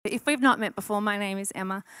we've not met before, my name is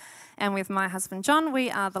Emma, and with my husband John, we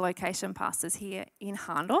are the location pastors here in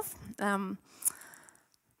Harndorf,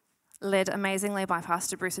 led amazingly by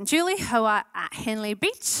Pastor Bruce and Julie, who are at Henley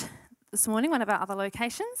Beach this morning, one of our other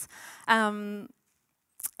locations. And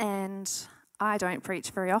I don't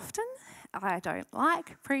preach very often. I don't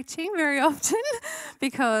like preaching very often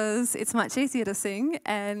because it's much easier to sing,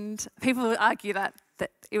 and people would argue that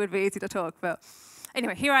it would be easy to talk. But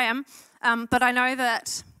anyway, here I am. But I know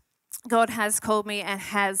that God has called me and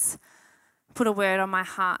has put a word on my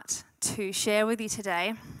heart to share with you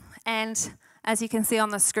today. And as you can see on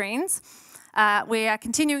the screens, we are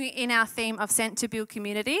continuing in our theme of Sent to Build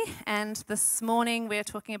Community. And this morning we're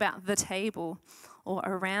talking about the table, or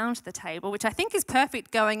around the table, which I think is perfect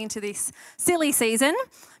going into this silly season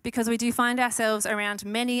because we do find ourselves around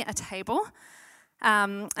many a table.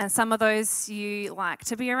 And some of those you like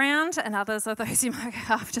to be around, and others are those you might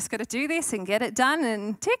go, I've just got to do this and get it done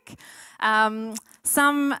and tick. It's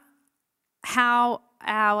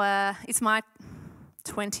my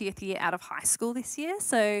 20th year out of high school this year,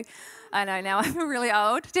 so I know now I'm really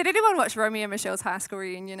old. Did anyone watch Romeo and Michelle's high school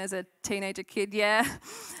reunion as a teenager kid? Yeah.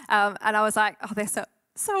 And I was like, oh, they're so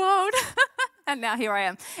old. And now here I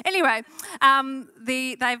am. Anyway,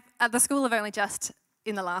 the school have only just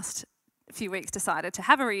in the last few weeks decided to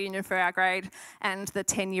have a reunion for our grade and the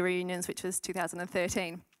 10-year reunions, which was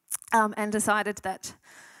 2013, and decided that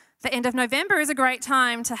the end of November is a great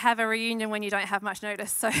time to have a reunion when you don't have much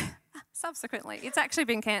notice. So subsequently, it's actually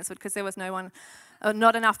been cancelled because there was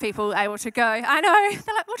not enough people able to go. I know,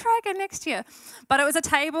 they're like, we'll try again next year. But it was a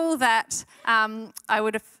table that I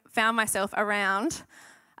would have found myself around,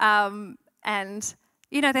 and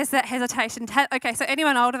you know, there's that hesitation. Okay, so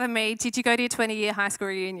anyone older than me, did you go to your 20-year high school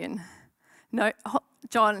reunion? No,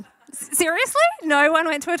 John, seriously? No one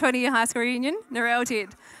went to a 20-year high school reunion? Narelle did.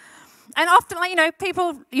 And often, like, you know,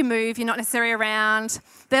 people, you move, you're not necessarily around.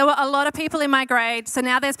 There were a lot of people in my grade, so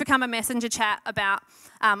now there's become a messenger chat about,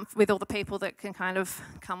 with all the people that can kind of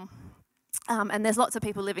come. And there's lots of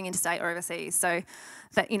people living interstate or overseas, so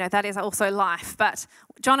that, you know, that is also life. But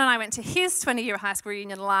John and I went to his 20-year high school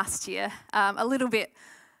reunion last year, a little bit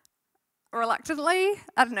reluctantly.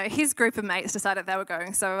 I don't know, his group of mates decided they were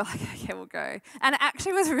going, so we were like, okay, we'll go. And it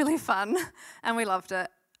actually was really fun, and we loved it.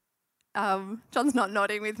 John's not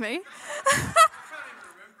nodding with me.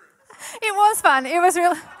 It was fun. It was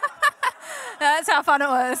real. That's how fun it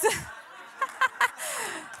was.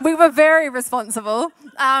 We were very responsible.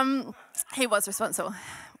 He was responsible.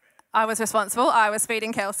 I was responsible. I was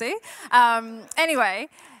feeding Kelsey. Anyway,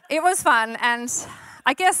 it was fun, and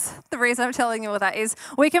I guess the reason I'm telling you all that is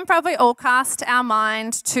we can probably all cast our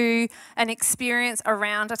mind to an experience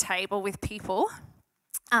around a table with people.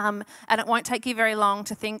 And it won't take you very long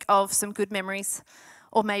to think of some good memories,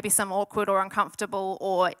 or maybe some awkward or uncomfortable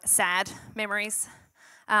or sad memories.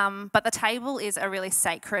 But the table is a really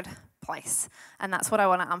sacred place, and that's what I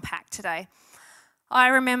want to unpack today. I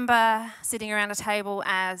remember sitting around a table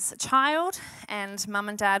as a child, and Mum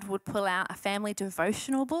and Dad would pull out a family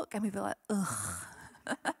devotional book, and we'd be like, ugh.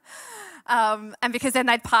 And because then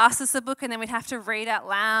they'd pass us the book and then we'd have to read out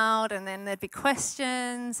loud, and then there'd be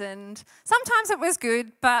questions, and sometimes it was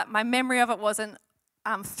good, but my memory of it wasn't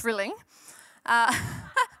thrilling.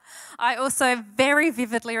 I also very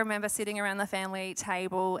vividly remember sitting around the family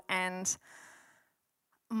table, and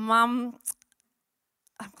Mum,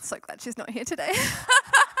 I'm so glad she's not here today.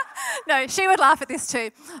 No, she would laugh at this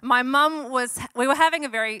too. My mum we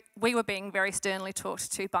were being very sternly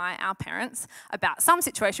talked to by our parents about some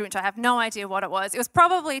situation, which I have no idea what it was. It was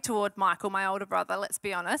probably toward Michael, my older brother, let's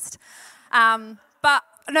be honest. But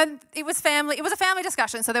no, it was a family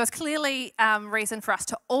discussion, so there was clearly reason for us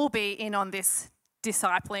to all be in on this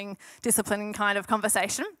disciplining kind of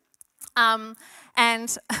conversation.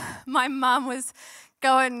 And my mum was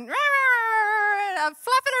going,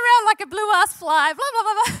 flapping around like a blue-ass fly, blah, blah,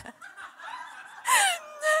 blah, blah.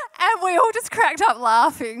 And we all just cracked up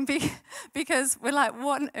laughing because we're like,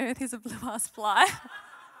 what on earth is a blue-ass fly?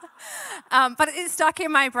 But it stuck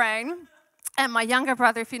in my brain. And my younger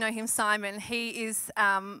brother, if you know him, Simon, he is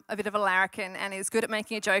a bit of a larrikin and is good at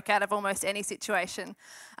making a joke out of almost any situation.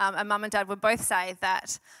 And Mum and Dad would both say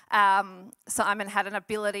that Simon had an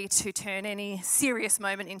ability to turn any serious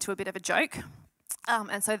moment into a bit of a joke.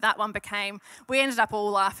 And so that one we ended up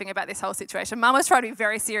all laughing about this whole situation. Mum was trying to be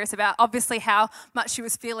very serious about obviously how much she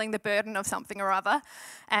was feeling the burden of something or other,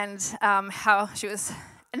 and how she was.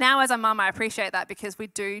 Now as a mum, I appreciate that because we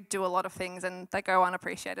do a lot of things and they go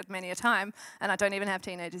unappreciated many a time, and I don't even have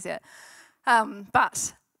teenagers yet.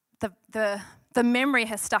 But the memory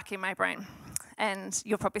has stuck in my brain. and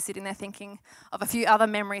you're probably sitting there thinking of a few other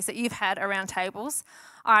memories that you've had around tables.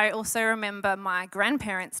 I also remember my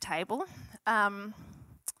grandparents' table.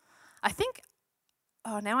 I think,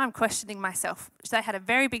 now I'm questioning myself. They had a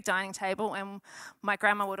very big dining table, and my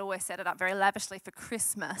grandma would always set it up very lavishly for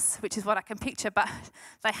Christmas, which is what I can picture. But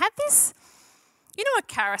they had this, a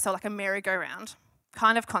carousel, like a merry-go-round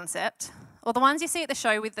kind of concept, or the ones you see at the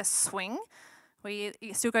show with the swing, where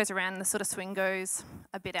it still goes around and the sort of swing goes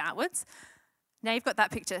a bit outwards. Now you've got that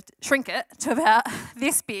picture, shrink it to about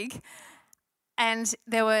this big, and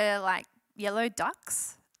there were like yellow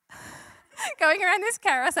ducks going around this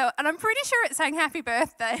carousel, and I'm pretty sure it sang happy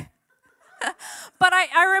birthday. But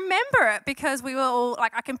I remember it because we were all,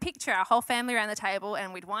 like, I can picture our whole family around the table,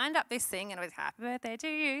 and we'd wind up this thing, and it was happy birthday to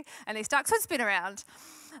you, and these ducks would spin around.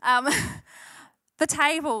 The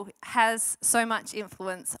table has so much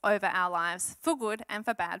influence over our lives, for good and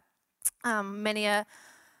for bad. Many a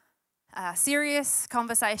serious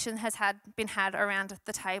conversation has been had around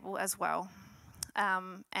the table as well,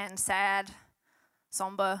 and sad,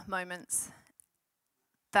 somber moments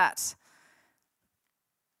that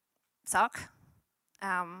suck,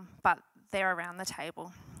 but they're around the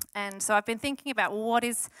table. And so I've been thinking about, well, what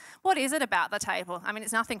is it about the table? I mean,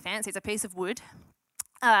 it's nothing fancy, it's a piece of wood.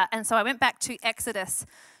 And so I went back to Exodus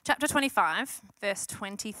chapter 25, verse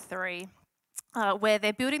 23, where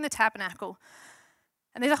they're building the tabernacle.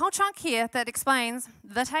 And there's a whole chunk here that explains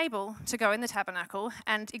the table to go in the tabernacle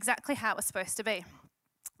and exactly how it was supposed to be.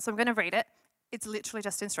 So I'm going to read it. It's literally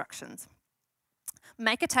just instructions.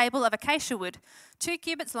 Make a table of acacia wood, 2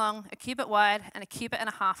 cubits long, a cubit wide, and a cubit and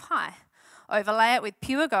a half high. Overlay it with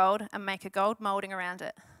pure gold and make a gold moulding around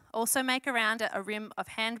it. Also make around it a rim of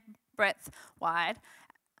hand breadth wide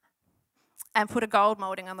and put a gold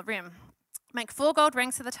moulding on the rim. Make 4 gold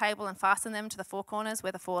rings for the table and fasten them to the 4 corners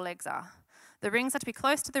where the 4 legs are. The rings are to be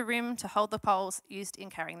close to the rim to hold the poles used in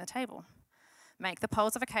carrying the table. Make the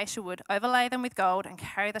poles of acacia wood, overlay them with gold, and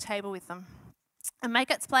carry the table with them. And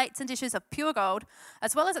make its plates and dishes of pure gold,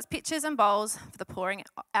 as well as its pitchers and bowls for the pouring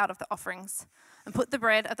out of the offerings. And put the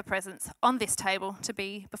bread of the presence on this table to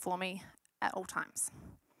be before me at all times.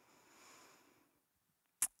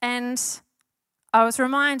 And I was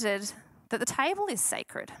reminded that the table is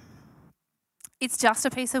sacred. It's just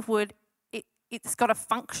a piece of wood. It's got a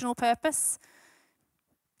functional purpose.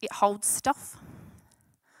 It holds stuff.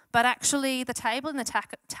 But actually, the table in the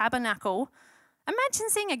tabernacle, imagine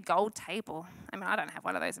seeing a gold table. I mean, I don't have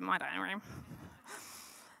one of those in my dining room.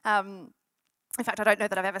 In fact, I don't know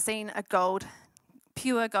that I've ever seen a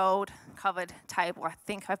pure gold covered table. I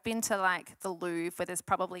think I've been to like the Louvre where there's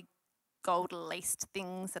probably gold laced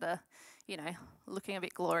things that are, looking a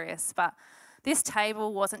bit glorious. But this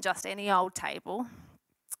table wasn't just any old table.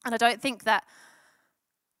 And I don't think that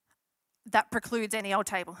precludes any old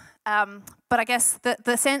table. But I guess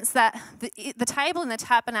the sense that the table in the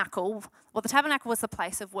tabernacle, the tabernacle was the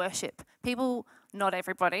place of worship. People, not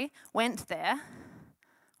everybody, went there,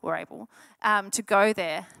 were able, to go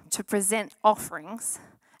there to present offerings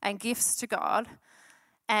and gifts to God.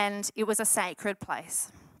 And it was a sacred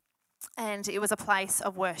place. And it was a place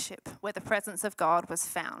of worship where the presence of God was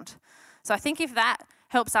found. So I think if that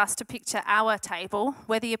helps us to picture our table,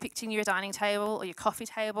 whether you're picturing your dining table or your coffee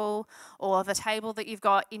table or the table that you've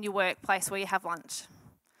got in your workplace where you have lunch,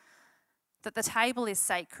 that the table is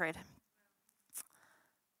sacred.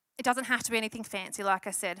 It doesn't have to be anything fancy, like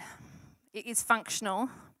I said. It is functional,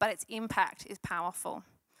 but its impact is powerful.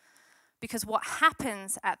 Because what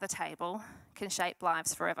happens at the table can shape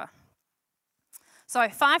lives forever. So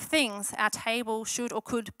 5 things our table should or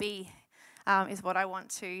could be is what I want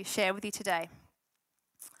to share with you today.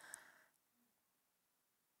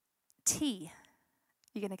 T.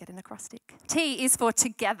 You're going to get an acrostic. T is for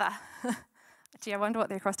together. Gee, I wonder what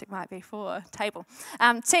the acrostic might be for table.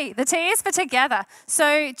 T. The T is for together.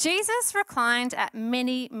 So Jesus reclined at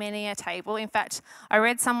many, many a table. In fact, I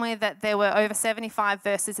read somewhere that there were over 75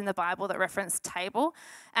 verses in the Bible that reference table.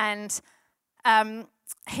 And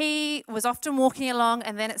he was often walking along,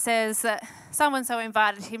 and then it says that so-and-so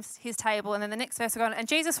invited him his table, and then the next verse goes on, and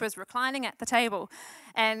Jesus was reclining at the table.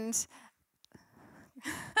 And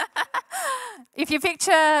if you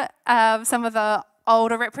picture some of the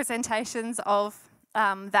older representations of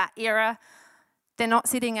that era, they're not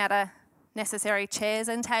sitting at a necessary chairs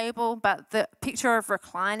and table, but the picture of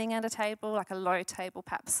reclining at a table, like a low table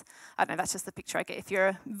perhaps. I don't know, that's just the picture I get if you're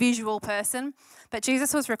a visual person. But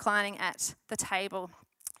Jesus was reclining at the table.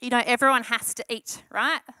 Everyone has to eat,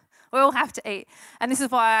 right? We all have to eat. And this is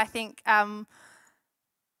why I think a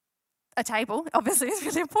table, obviously, is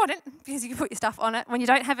really important because you can put your stuff on it. When you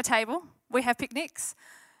don't have a table, we have picnics.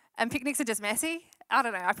 And picnics are just messy. I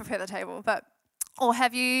don't know, I prefer the table. But Or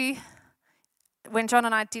have you, when John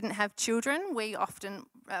and I didn't have children, we often,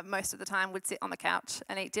 most of the time, would sit on the couch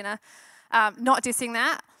and eat dinner. Not dissing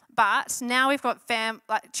that, but now we've got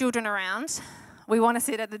children around, we want to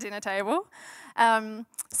sit at the dinner table.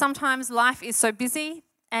 Sometimes life is so busy,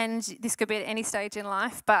 and this could be at any stage in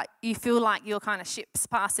life, but you feel like you're kind of ships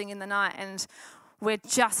passing in the night, and we're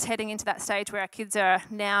just heading into that stage where our kids are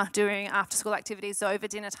now doing after-school activities over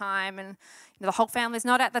dinner time, and the whole family's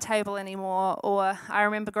not at the table anymore. Or I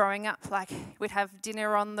remember growing up, like we'd have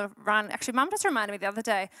dinner on the run. Actually, Mum just reminded me the other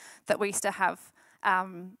day that we used to have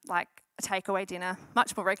like a takeaway dinner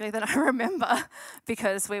much more regularly than I remember,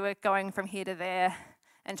 because we were going from here to there,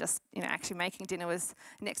 and just actually making dinner was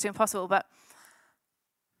next to impossible. But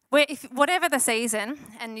whatever the season,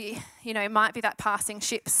 and it might be that passing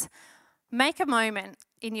ships, make a moment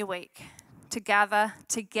in your week to gather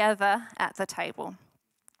together at the table.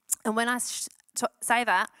 And when I say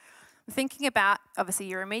that, I'm thinking about obviously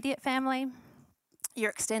your immediate family,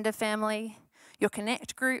 your extended family, your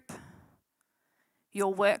connect group,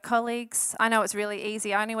 your work colleagues. I know it's really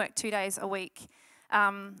easy. I only work 2 days a week.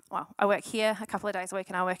 I work here a couple of days a week,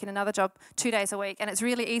 and I work in another job 2 days a week. And it's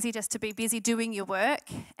really easy just to be busy doing your work.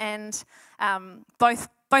 And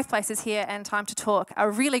both places here and Time to Talk are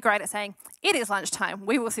really great at saying, it is lunchtime,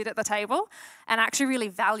 we will sit at the table. And I actually really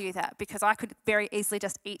value that, because I could very easily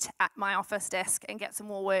just eat at my office desk and get some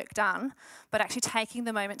more work done. But actually taking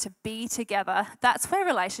the moment to be together, that's where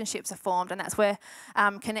relationships are formed, and that's where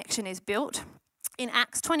connection is built. In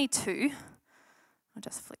Acts 22, I'll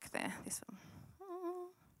just flick there, this one.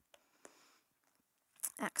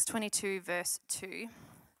 Acts 22 verse 2,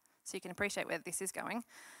 so you can appreciate where this is going,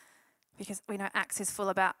 because we know Acts is full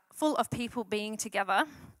of people being together.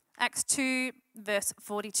 Acts 2 verse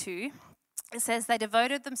 42, it says, they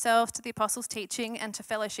devoted themselves to the apostles' teaching and to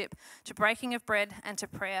fellowship, to breaking of bread and to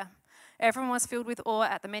prayer. Everyone was filled with awe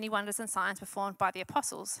at the many wonders and signs performed by the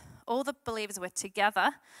apostles. All the believers were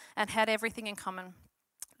together and had everything in common.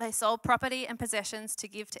 They sold property and possessions to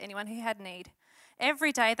give to anyone who had need.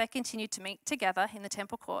 Every day they continued to meet together in the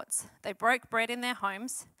temple courts. They broke bread in their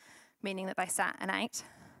homes, meaning that they sat and ate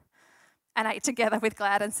together with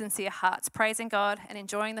glad and sincere hearts, praising God and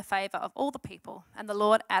enjoying the favour of all the people. And the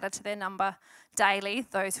Lord added to their number daily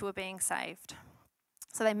those who were being saved.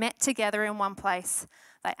 So they met together in one place.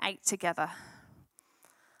 They ate together.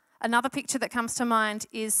 Another picture that comes to mind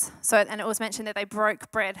is, and it was mentioned that they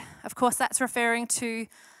broke bread. Of course, that's referring to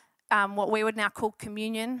what we would now call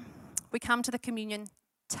communion. We come to the communion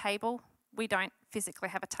table. We don't physically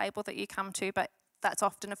have a table that you come to, but that's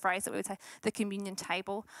often a phrase that we would say, the communion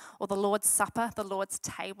table, or the Lord's Supper, the Lord's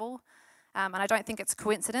table. And I don't think it's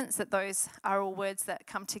coincidence that those are all words that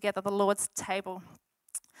come together, the Lord's table.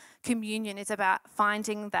 Communion is about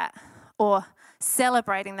finding that, or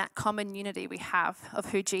celebrating that common unity we have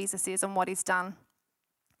of who Jesus is and what he's done.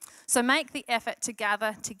 So make the effort to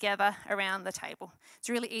gather together around the table. It's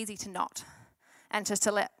really easy to not, and just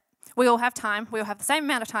to let. We all have time. We all have the same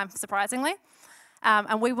amount of time, surprisingly,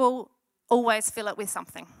 and we will always fill it with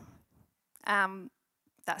something.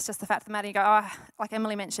 That's just the fact of the matter. You go, like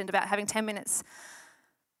Emily mentioned about having 10 minutes.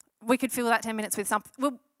 We could fill that 10 minutes with something.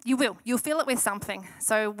 Well, you will. You'll fill it with something.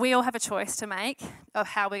 So we all have a choice to make of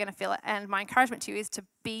how we're going to fill it. And my encouragement to you is to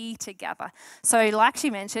be together. So like she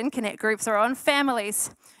mentioned, connect groups are on. Families,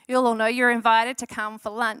 you'll all know you're invited to come for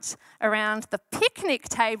lunch around the picnic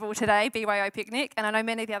table today, BYO picnic. And I know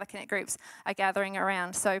many of the other connect groups are gathering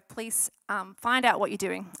around. So please find out what you're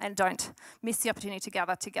doing and don't miss the opportunity to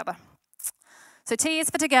gather together. So T is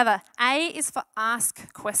for together. A is for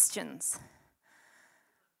ask questions.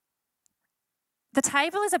 The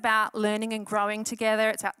table is about learning and growing together.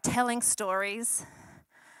 It's about telling stories.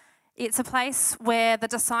 It's a place where the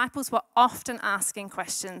disciples were often asking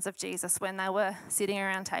questions of Jesus when they were sitting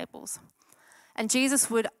around tables. And Jesus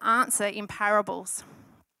would answer in parables.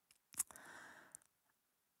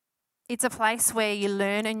 It's a place where you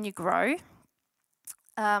learn and you grow.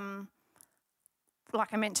 Like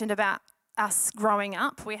I mentioned about us growing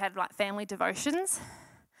up, we had like family devotions.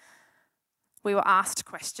 We were asked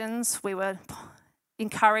questions. We were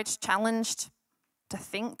encouraged, challenged to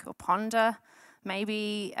think or ponder.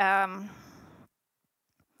 Maybe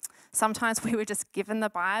sometimes we were just given the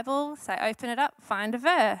Bible, say, open it up, find a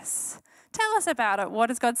verse. Tell us about it. What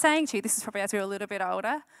is God saying to you? This is probably as we were a little bit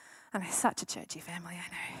older. And it's such a churchy family, I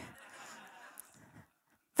know.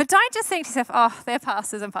 But don't just think to yourself, oh, they're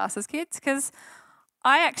pastors and pastors' kids, because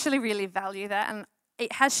I actually really value that, and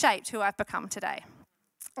it has shaped who I've become today.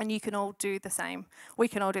 And you can all do the same. We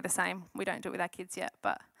can all do the same. We don't do it with our kids yet,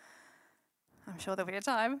 but I'm sure there'll be a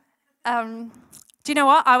time. Do you know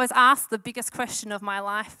what? I was asked the biggest question of my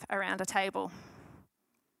life around a table.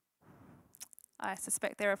 I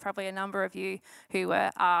suspect there are probably a number of you who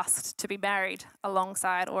were asked to be married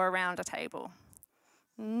alongside or around a table.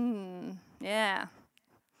 Yeah.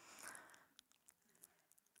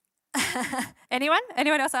 Anyone?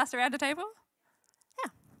 Anyone else asked around a table?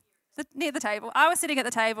 Yeah, near the table. I was sitting at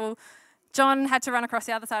the table. John had to run across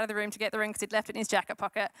the other side of the room to get the ring because he'd left it in his jacket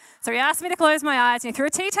pocket. So he asked me to close my eyes and he threw a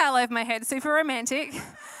tea towel over my head, super romantic.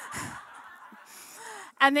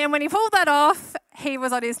 And then when he pulled that off, he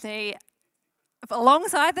was on his knee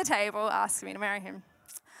alongside the table asking me to marry him.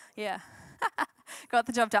 Yeah, got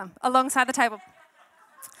the job done. Alongside the table.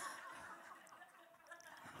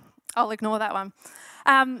 I'll ignore that one.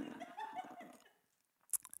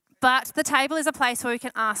 But the table is a place where we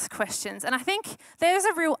can ask questions. And I think there's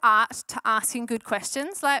a real art to asking good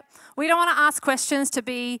questions. Like, we don't want to ask questions to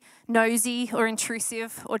be nosy or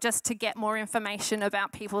intrusive or just to get more information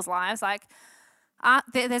about people's lives. Like,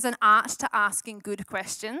 there's an art to asking good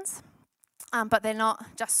questions, but they're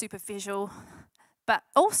not just superficial. But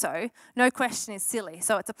also, no question is silly.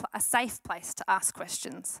 So it's a safe place to ask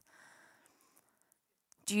questions.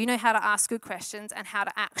 Do you know how to ask good questions and how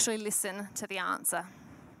to actually listen to the answer?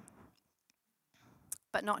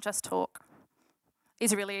 But not just talk.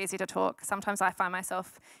 It's really easy to talk. Sometimes I find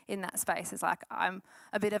myself in that space. It's like I'm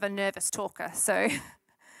a bit of a nervous talker. So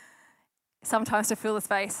sometimes to fill the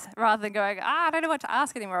space, rather than going, I don't know what to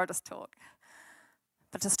ask anymore, I'll just talk.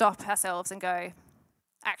 But to stop ourselves and go,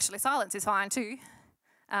 actually silence is fine too.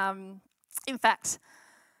 In fact,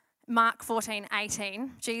 Mark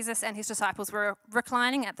 14:18, Jesus and his disciples were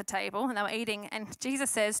reclining at the table and they were eating. And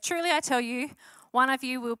Jesus says, truly I tell you, one of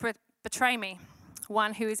you will betray me.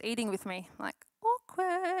 One who is eating with me. Like,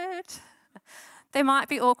 awkward. There might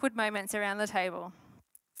be awkward moments around the table.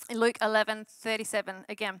 In Luke 11:37,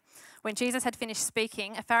 again, when Jesus had finished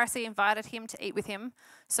speaking, a Pharisee invited him to eat with him.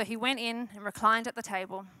 So he went in and reclined at the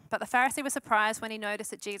table. But the Pharisee was surprised when he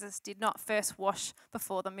noticed that Jesus did not first wash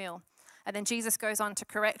before the meal. And then Jesus goes on to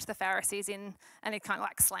correct the Pharisees and he kind of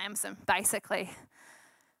like slams them, basically.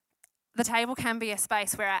 The table can be a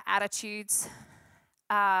space where our attitudes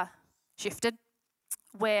are shifted,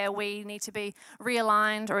 where we need to be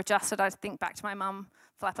realigned or adjusted. I think back to my mum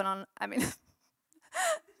flapping on,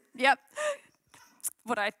 yep,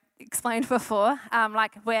 what I explained before,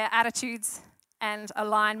 like where attitudes and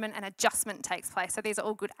alignment and adjustment takes place. So these are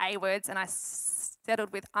all good A words, and I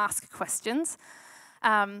settled with ask questions.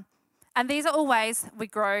 And these are all ways we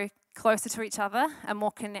grow closer to each other and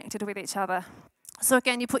more connected with each other. So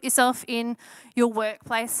again, you put yourself in your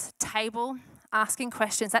workplace table, asking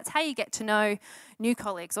questions. That's how you get to know new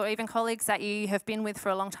colleagues or even colleagues that you have been with for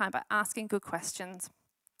a long time, but asking good questions.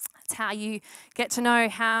 It's how you get to know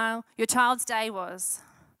how your child's day was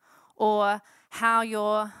or how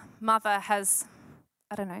your mother has,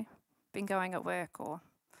 been going at work, or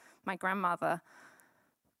my grandmother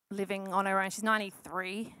living on her own. She's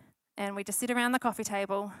 93 and we just sit around the coffee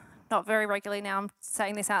table, not very regularly now. I'm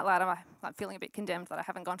saying this out loud. I'm feeling a bit condemned that I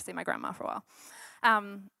haven't gone to see my grandma for a while.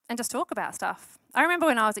 And just talk about stuff. I remember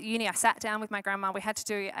when I was at uni, I sat down with my grandma. We had to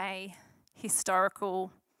do a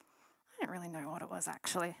historical, I don't really know what it was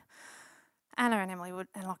actually. Anna and Emily Wood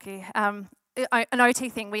and Lockie. An OT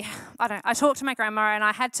thing. I talked to my grandma and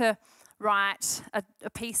I had to write a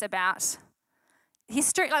piece about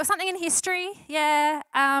history, like something in history,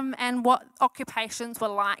 and what occupations were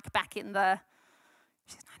like back in she's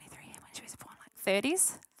 93, when she was born, like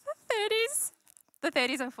 30s? The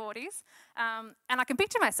 30s and 40s. And I can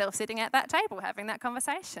picture myself sitting at that table having that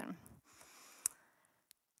conversation.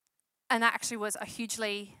 And that actually was a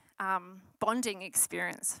hugely bonding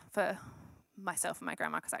experience for myself and my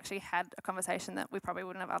grandma, because I actually had a conversation that we probably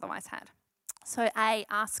wouldn't have otherwise had. So A,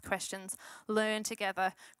 ask questions, learn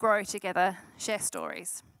together, grow together, share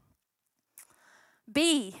stories.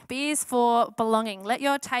 B is for belonging. Let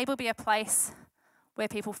your table be a place where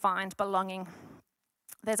people find belonging.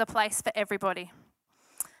 There's a place for everybody.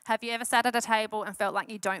 Have you ever sat at a table and felt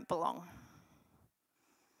like you don't belong?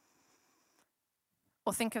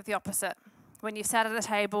 Or think of the opposite. When you've sat at a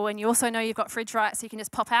table and you also know you've got fridge rights, so you can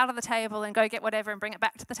just pop out of the table and go get whatever and bring it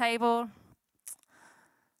back to the table.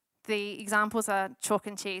 The examples are chalk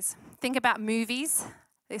and cheese. Think about movies.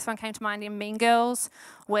 This one came to mind in Mean Girls,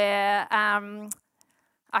 where I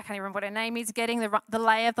can't even remember what her name is, getting the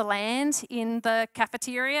lay of the land in the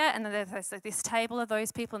cafeteria, and then there's this table of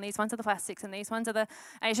those people, and these ones are the plastics, and these ones are the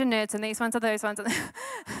Asian nerds, and these ones are those ones, and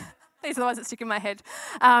these are the ones that stick in my head.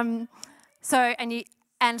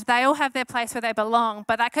 And they all have their place where they belong,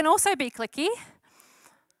 but that can also be cliquey.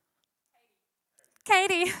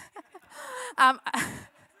 Katie.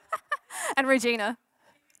 And Regina,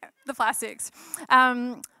 the plastics.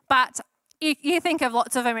 But you think of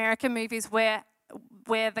lots of American movies where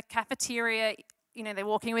where the cafeteria, they're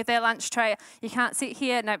walking with their lunch tray. You can't sit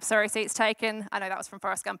here. Nope, sorry, seat's taken. I know that was from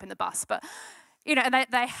Forrest Gump in the bus, but,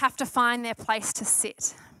 they have to find their place to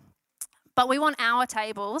sit. But we want our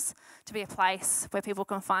tables to be a place where people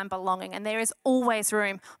can find belonging, and there is always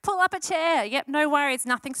room. Pull up a chair. Yep, no worries.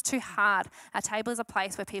 Nothing's too hard. Our table is a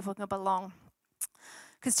place where people can belong.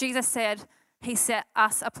 Because Jesus said he set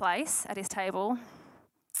us a place at his table,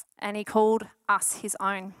 and he called us his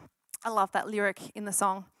own. I love that lyric in the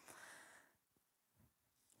song.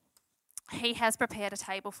 He has prepared a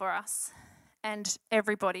table for us, and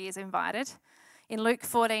everybody is invited. In Luke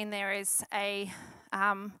 14, there is a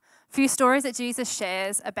few stories that Jesus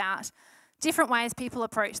shares about different ways people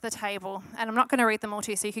approach the table. And I'm not going to read them all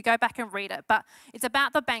to you, so you could go back and read it. But it's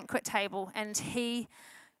about the banquet table, and he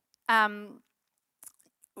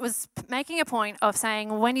was making a point of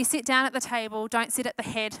saying, when you sit down at the table, don't sit at the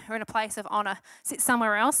head or in a place of honour. Sit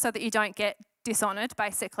somewhere else so that you don't get dishonoured,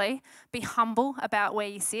 basically. Be humble about where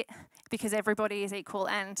you sit, because everybody is equal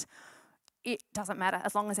and it doesn't matter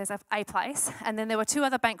as long as there's a place. And then there were two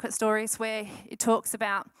other banquet stories where it talks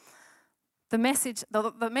about the message.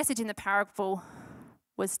 The message in the parable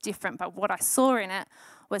was different, but what I saw in it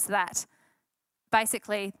was that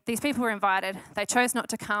basically these people were invited. They chose not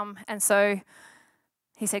to come, and so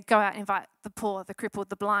he said, go out and invite the poor, the crippled,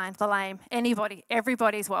 the blind, the lame, anybody.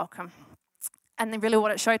 Everybody's welcome. And then really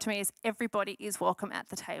what it showed to me is everybody is welcome at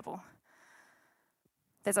the table.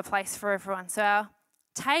 There's a place for everyone. So our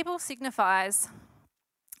table signifies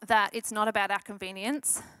that it's not about our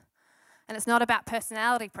convenience and it's not about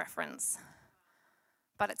personality preference,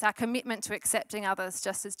 but it's our commitment to accepting others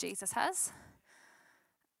just as Jesus has.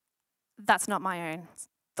 That's not my own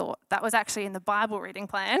thought. That was actually in the Bible reading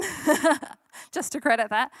plan, just to credit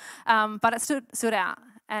that. But it stood out.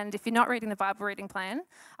 And if you're not reading the Bible reading plan,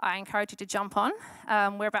 I encourage you to jump on.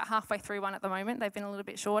 We're about halfway through one at the moment. They've been a little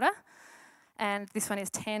bit shorter. And this one is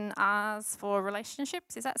 10 R's for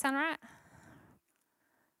relationships. Does that sound right?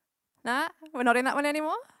 No? We're not in that one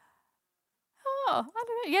anymore? Oh, I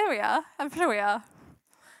don't know. Yeah, we are. I'm sure we are.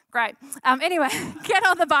 Great. Anyway, get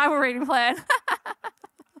on the Bible reading plan.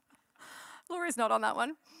 Laura's not on that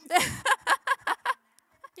one.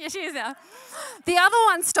 Yeah, she is now. The other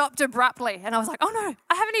one stopped abruptly, and I was like, oh no,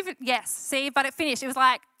 I haven't even, yes, see, but it finished. It was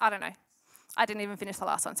like, I don't know. I didn't even finish the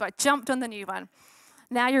last one, so I jumped on the new one.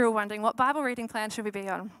 Now you're all wondering, what Bible reading plan should we be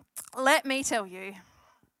on? Let me tell you.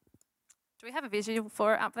 Do we have a visual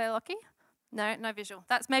for it up there, Lockie? No visual.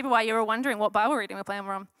 That's maybe why you're all wondering what Bible reading plan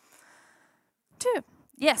we're on. 2.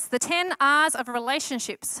 Yes, the 10 R's of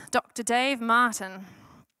relationships. Dr. Dave Martin.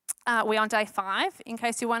 We're on day 5, in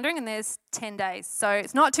case you're wondering, and there's 10 days. So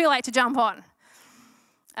it's not too late to jump on.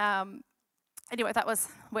 Anyway, that was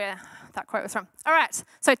where that quote was from. All right,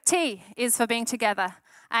 so T is for being together.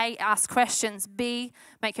 A, ask questions. B,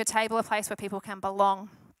 make your table a place where people can belong.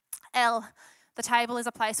 L, the table is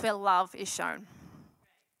a place where love is shown.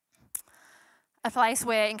 A place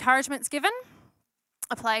where encouragement's given.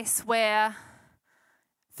 A place where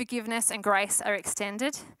forgiveness and grace are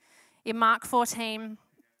extended. In Mark 14,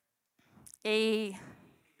 hey.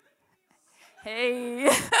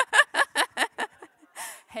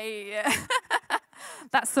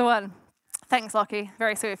 That's the one. Thanks, Lockie.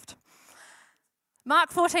 Very swift.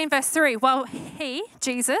 Mark 14, verse 3. While he,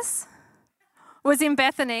 Jesus, was in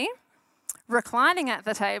Bethany, reclining at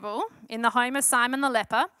the table in the home of Simon the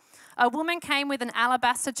leper, a woman came with an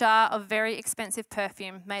alabaster jar of very expensive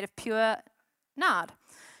perfume made of pure nard.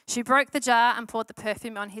 She broke the jar and poured the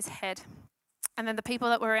perfume on his head. And then the people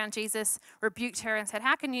that were around Jesus rebuked her and said,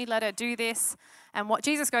 how can you let her do this? And what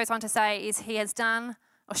Jesus goes on to say is she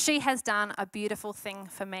has done a beautiful thing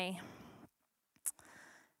for me.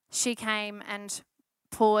 She came and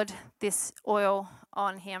poured this oil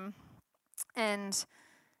on him, and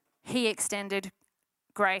he extended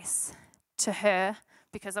grace to her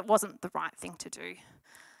because it wasn't the right thing to do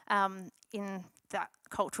in that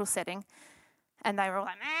cultural setting. And they were all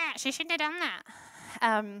like, she shouldn't have done that.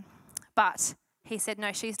 But he said,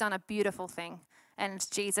 no, she's done a beautiful thing. And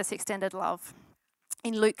Jesus extended love.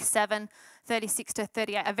 In Luke 7, 36 to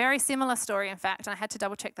 38, a very similar story, in fact, and I had to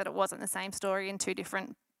double check that it wasn't the same story in 2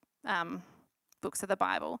 different books of the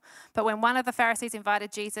Bible. But when one of the Pharisees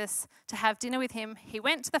invited Jesus to have dinner with him, he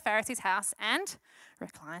went to the Pharisee's house and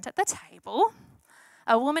reclined at the table.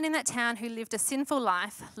 A woman in that town who lived a sinful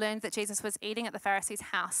life learned that Jesus was eating at the Pharisee's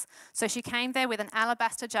house. So she came there with an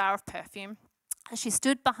alabaster jar of perfume. As she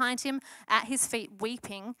stood behind him at his feet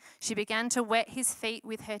weeping, she began to wet his feet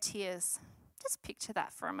with her tears. Just picture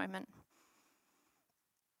that for a moment.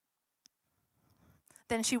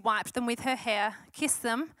 Then she wiped them with her hair, kissed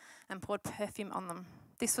them, and poured perfume on them.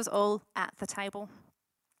 This was all at the table.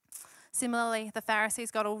 Similarly, the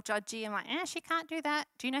Pharisees got all judgy and like, she can't do that.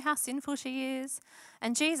 Do you know how sinful she is?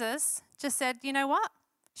 And Jesus just said, you know what?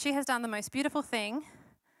 She has done the most beautiful thing.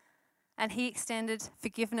 And he extended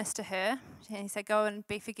forgiveness to her. And he said, go and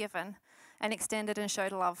be forgiven. And extended and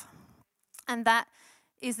showed love. And that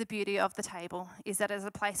is the beauty of the table, is that it's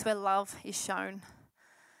a place where love is shown.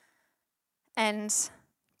 And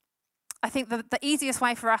I think the easiest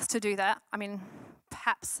way for us to do that, I mean,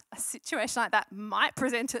 perhaps a situation like that might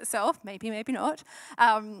present itself, maybe not.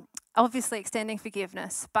 Obviously extending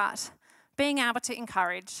forgiveness, but being able to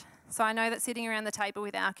encourage. So I know that sitting around the table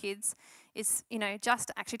with our kids is,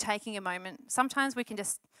 just actually taking a moment. Sometimes we can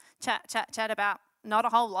just chat about not a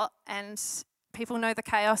whole lot, and people know the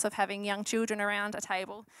chaos of having young children around a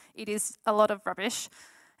table. It is a lot of rubbish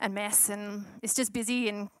and mess, and it's just busy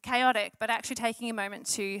and chaotic, but actually taking a moment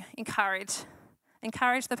to encourage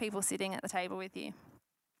the people sitting at the table with you.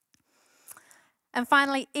 And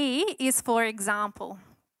finally, E is for example.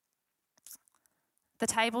 The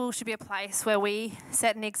table should be a place where we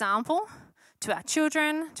set an example to our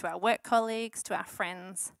children, to our work colleagues, to our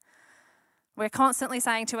friends. We're constantly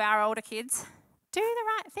saying to our older kids, do the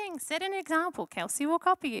right thing, set an example. Kelsey will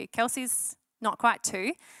copy you. Kelsey's not quite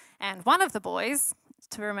 2, and one of the boys,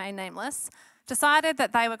 to remain nameless, decided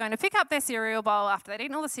that they were going to pick up their cereal bowl after they'd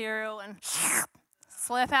eaten all the cereal and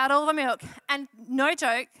slurp out all the milk. And no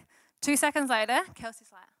joke, 2 seconds later,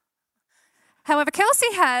 Kelsey's like... However,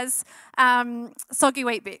 Kelsey has soggy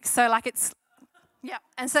wheat bix, so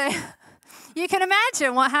and so you can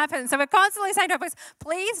imagine what happens. So we're constantly saying to our boys,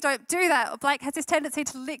 please don't do that. Blake has this tendency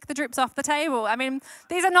to lick the drips off the table. I mean,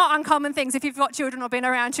 these are not uncommon things if you've got children or been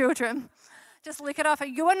around children. Just lick it off.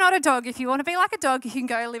 You are not a dog. If you want to be like a dog, you can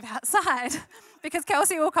go live outside because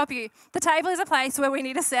Kelsey will copy you. The table is a place where we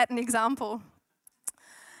need to set an example.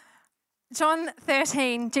 John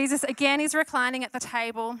 13, Jesus again is reclining at the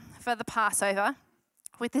table for the Passover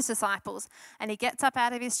with his disciples, and he gets up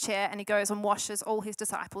out of his chair and he goes and washes all his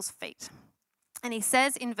disciples' feet. And he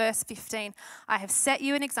says in verse 15, I have set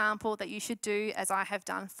you an example that you should do as I have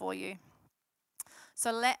done for you.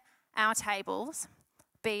 So let our tables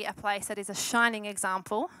be a place that is a shining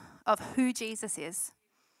example of who Jesus is.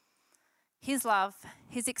 His love,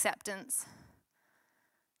 his acceptance,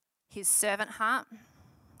 his servant heart.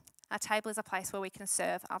 Our table is a place where we can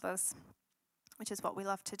serve others, which is what we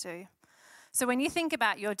love to do. So when you think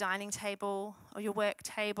about your dining table or your work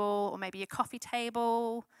table or maybe your coffee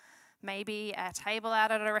table, maybe a table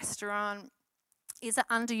out at a restaurant, is it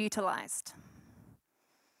underutilized?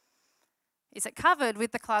 Is it covered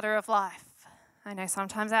with the clutter of life? I know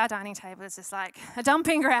sometimes our dining table is just like a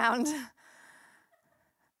dumping ground.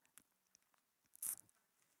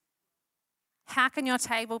 How can your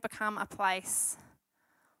table become a place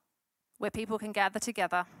where people can gather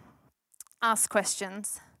together, ask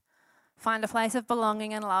questions, find a place of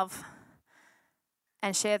belonging and love,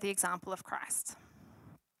 and share the example of Christ?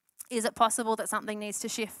 Is it possible that something needs to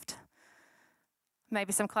shift?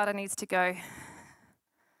 Maybe some clutter needs to go.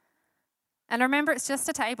 And remember, it's just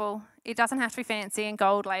a table. It doesn't have to be fancy and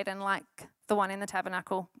gold laden like the one in the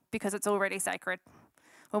tabernacle because it's already sacred.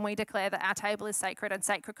 When we declare that our table is sacred and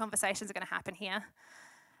sacred conversations are going to happen here,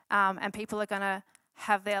 and people are going to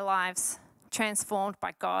have their lives transformed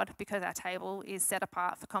by God because our table is set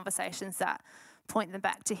apart for conversations that point them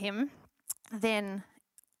back to him, then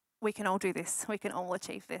we can all do this. We can all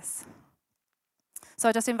achieve this. So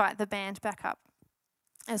I just invite the band back up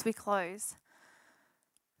as we close.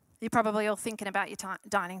 You're probably all thinking about your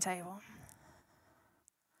dining table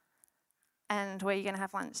and where you're going to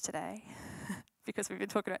have lunch today because we've been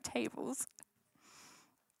talking about tables.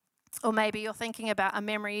 Or maybe you're thinking about a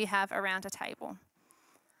memory you have around a table.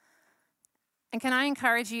 And can I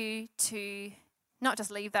encourage you to not just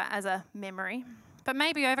leave that as a memory, but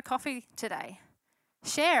maybe over coffee today,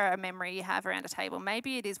 share a memory you have around a table.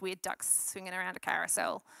 Maybe it is weird ducks swinging around a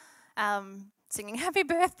carousel, singing happy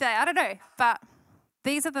birthday, I don't know. But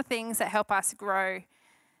these are the things that help us grow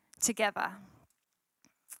together.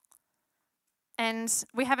 And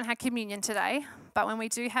we haven't had communion today, but when we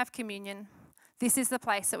do have communion, this is the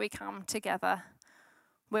place that we come together,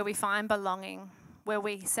 where we find belonging, where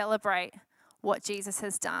we celebrate what Jesus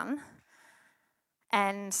has done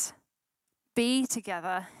and be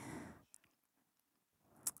together,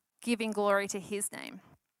 giving glory to his name.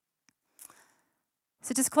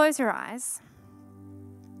 So just close your eyes.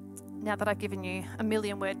 Now that I've given you a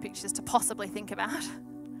million word pictures to possibly think about,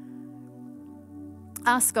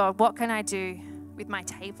 ask God, what can I do with my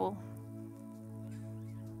table?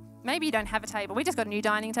 Maybe you don't have a table. We just got a new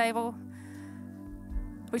dining table,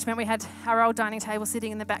 which meant we had our old dining table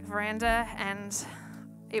sitting in the back veranda, and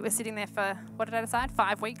it was sitting there for, what did I decide,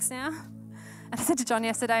 5 weeks now. And I said to John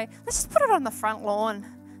yesterday, let's just put it on the front lawn.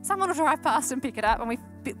 Someone will drive past and pick it up, and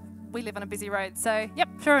we live on a busy road. So, yep,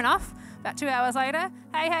 sure enough, about 2 hours later,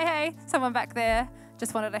 hey, someone back there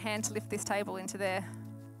just wanted a hand to lift this table into their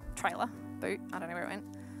trailer, boot, I don't know where it went,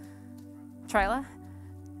 trailer.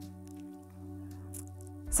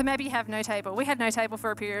 So maybe you have no table. We had no table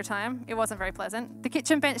for a period of time. It wasn't very pleasant. The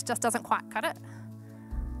kitchen bench just doesn't quite cut it.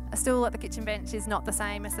 A stool at the kitchen bench is not the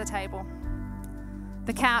same as the table.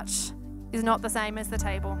 The couch is not the same as the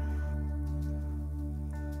table.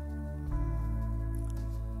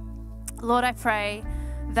 Lord, I pray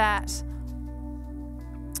that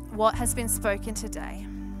what has been spoken today,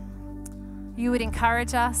 you would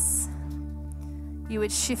encourage us, you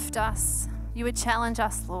would shift us, you would challenge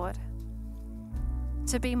us, Lord,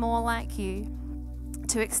 to be more like you,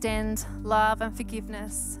 to extend love and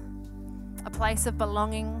forgiveness, a place of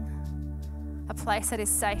belonging, a place that is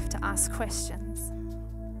safe to ask questions,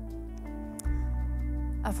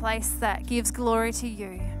 a place that gives glory to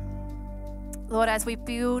you. Lord, as we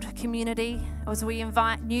build community, as we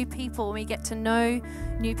invite new people, we get to know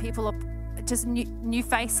new people, just new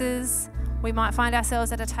faces. We might find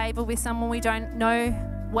ourselves at a table with someone we don't know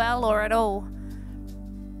well or at all.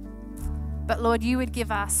 But Lord, you would give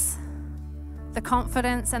us the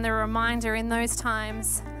confidence and the reminder in those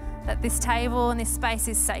times that this table and this space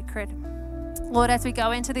is sacred. Lord, as we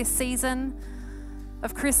go into this season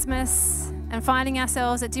of Christmas and finding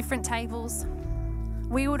ourselves at different tables,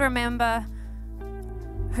 we would remember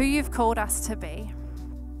who you've called us to be.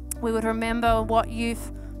 We would remember what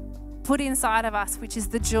you've put inside of us, which is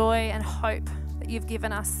the joy and hope that you've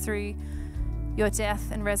given us through your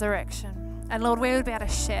death and resurrection. And Lord, we would be able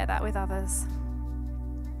to share that with others.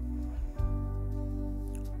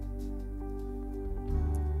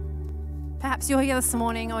 Perhaps you're here this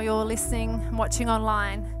morning, or you're listening, watching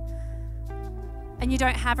online, and you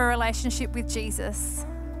don't have a relationship with Jesus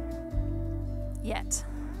yet.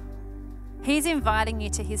 He's inviting you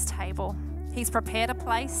to his table. He's prepared a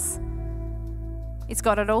place. He's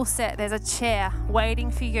got it all set. There's a chair waiting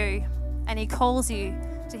for you, and he calls you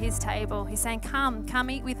to his table. He's saying, come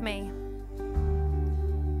eat with me.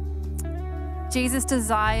 Jesus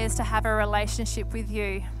desires to have a relationship with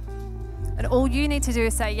you. And all you need to do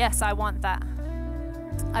is say, yes, I want that.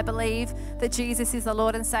 I believe that Jesus is the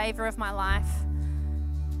Lord and Savior of my life.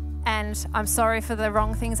 And I'm sorry for the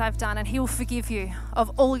wrong things I've done. And he will forgive you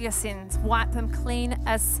of all your sins, wipe them clean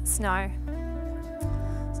as snow.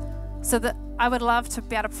 So that I would love to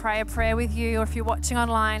be able to pray a prayer with you. Or if you're watching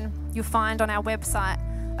online, you'll find on our website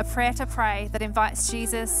a prayer to pray that invites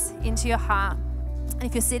Jesus into your heart. And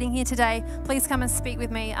if you're sitting here today, please come and speak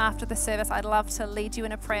with me after the service. I'd love to lead you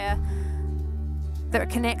in a prayer that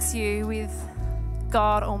connects you with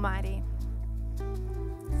God Almighty.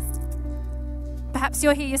 Perhaps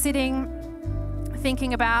you're here, you're sitting,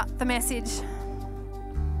 thinking about the message,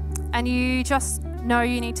 and you just know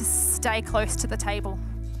you need to stay close to the table.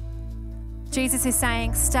 Jesus is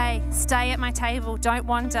saying, stay at my table, don't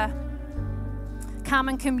wander. Come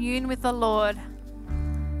and commune with the Lord.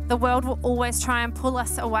 The world will always try and pull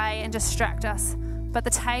us away and distract us, but the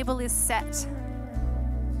table is set.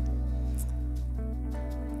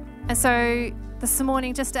 And so this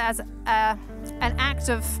morning, just as an act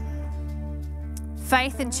of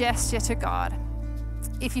faith and gesture to God,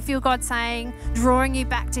 if you feel God saying, drawing you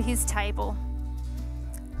back to his table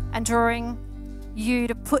and drawing you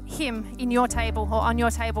to put him in your table or on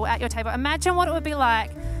your table, at your table, imagine what it would be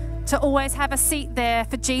like to always have a seat there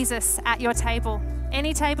for Jesus at your table.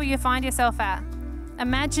 Any table you find yourself at,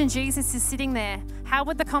 imagine Jesus is sitting there. How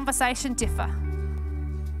would the conversation differ?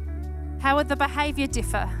 How would the behavior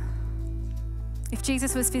differ if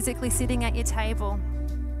Jesus was physically sitting at your table?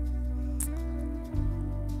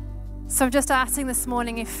 So I'm just asking this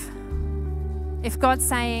morning if God's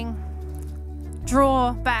saying,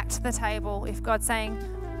 draw back to the table, if God's saying,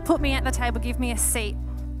 put me at the table, give me a seat,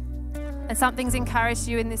 and something's encouraged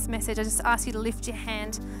you in this message, I just ask you to lift your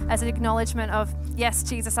hand as an acknowledgement of, yes,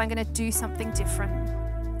 Jesus, I'm going to do something different.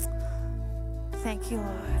 Thank you,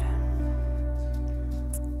 Lord.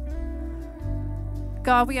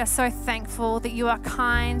 God, we are so thankful that you are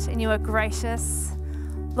kind and you are gracious.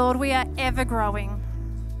 Lord, we are ever growing.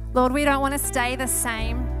 Lord, we don't want to stay the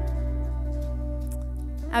same.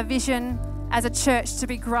 Our vision as a church to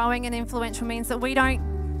be growing and influential means that we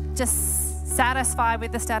don't just satisfy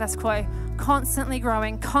with the status quo, constantly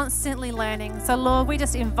growing, constantly learning. So Lord, we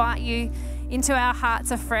just invite you into our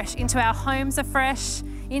hearts afresh, into our homes afresh,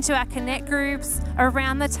 into our connect groups,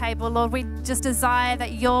 around the table. Lord, we just desire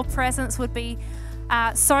that your presence would be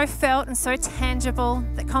so felt and so tangible,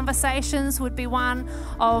 that conversations would be one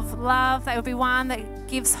of love, they would be one that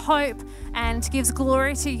gives hope and gives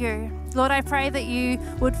glory to you. Lord, I pray that you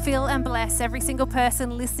would fill and bless every single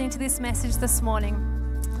person listening to this message this morning.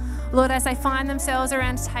 Lord, as they find themselves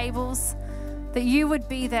around tables, that you would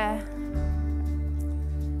be there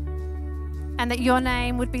and that your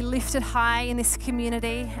name would be lifted high in this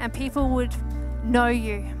community and people would know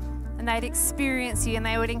you and they'd experience you and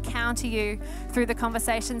they would encounter you through the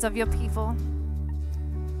conversations of your people.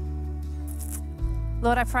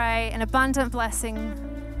 Lord, I pray an abundant blessing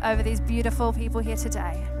over these beautiful people here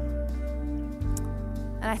today.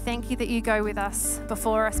 And I thank you that you go with us,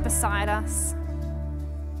 before us, beside us.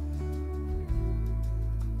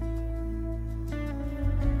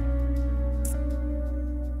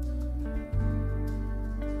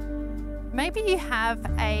 Maybe you have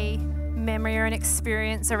a memory or an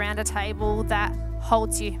experience around a table that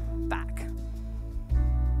holds you back.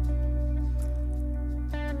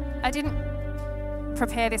 I didn't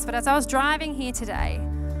prepare this, but as I was driving here today,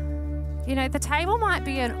 you know, the table might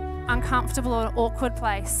be an uncomfortable or awkward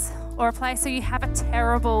place, or a place where you have a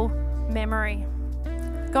terrible memory.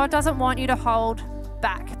 God doesn't want you to hold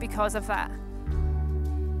back because of that.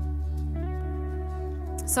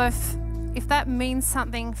 So if that means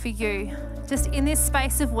something for you, just in this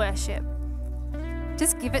space of worship,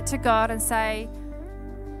 just give it to God and say,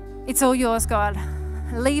 it's all yours, God.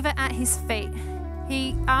 Leave it at his feet.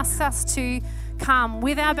 He asks us to come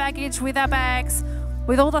with our baggage, with our bags,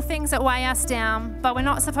 with all the things that weigh us down, but we're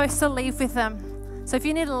not supposed to leave with them. So if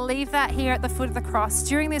you need to leave that here at the foot of the cross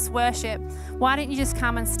during this worship, why don't you just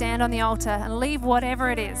come and stand on the altar and leave whatever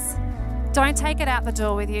it is. Don't take it out the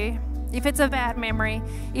door with you. If it's a bad memory,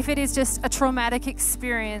 if it is just a traumatic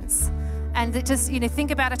experience, and it just, you know,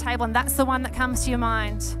 think about a table and that's the one that comes to your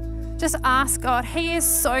mind, just ask God. He is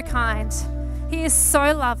so kind. He is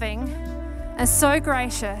so loving and so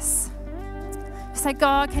gracious. Say,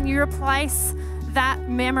 God, can you replace that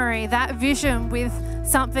memory, that vision with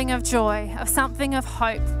something of joy, of something of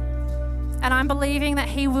hope? And I'm believing that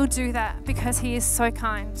he will do that because he is so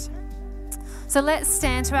kind. So let's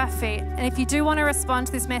stand to our feet. And if you do want to respond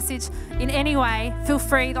to this message in any way, feel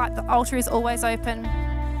free, like the altar is always open.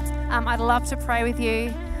 I'd love to pray with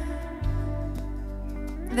you.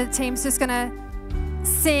 The team's just going to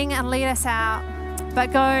sing and lead us out.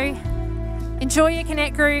 But go, enjoy your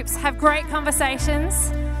connect groups, have great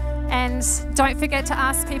conversations, and don't forget to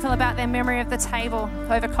ask people about their memory of the table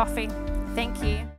over coffee. Thank you.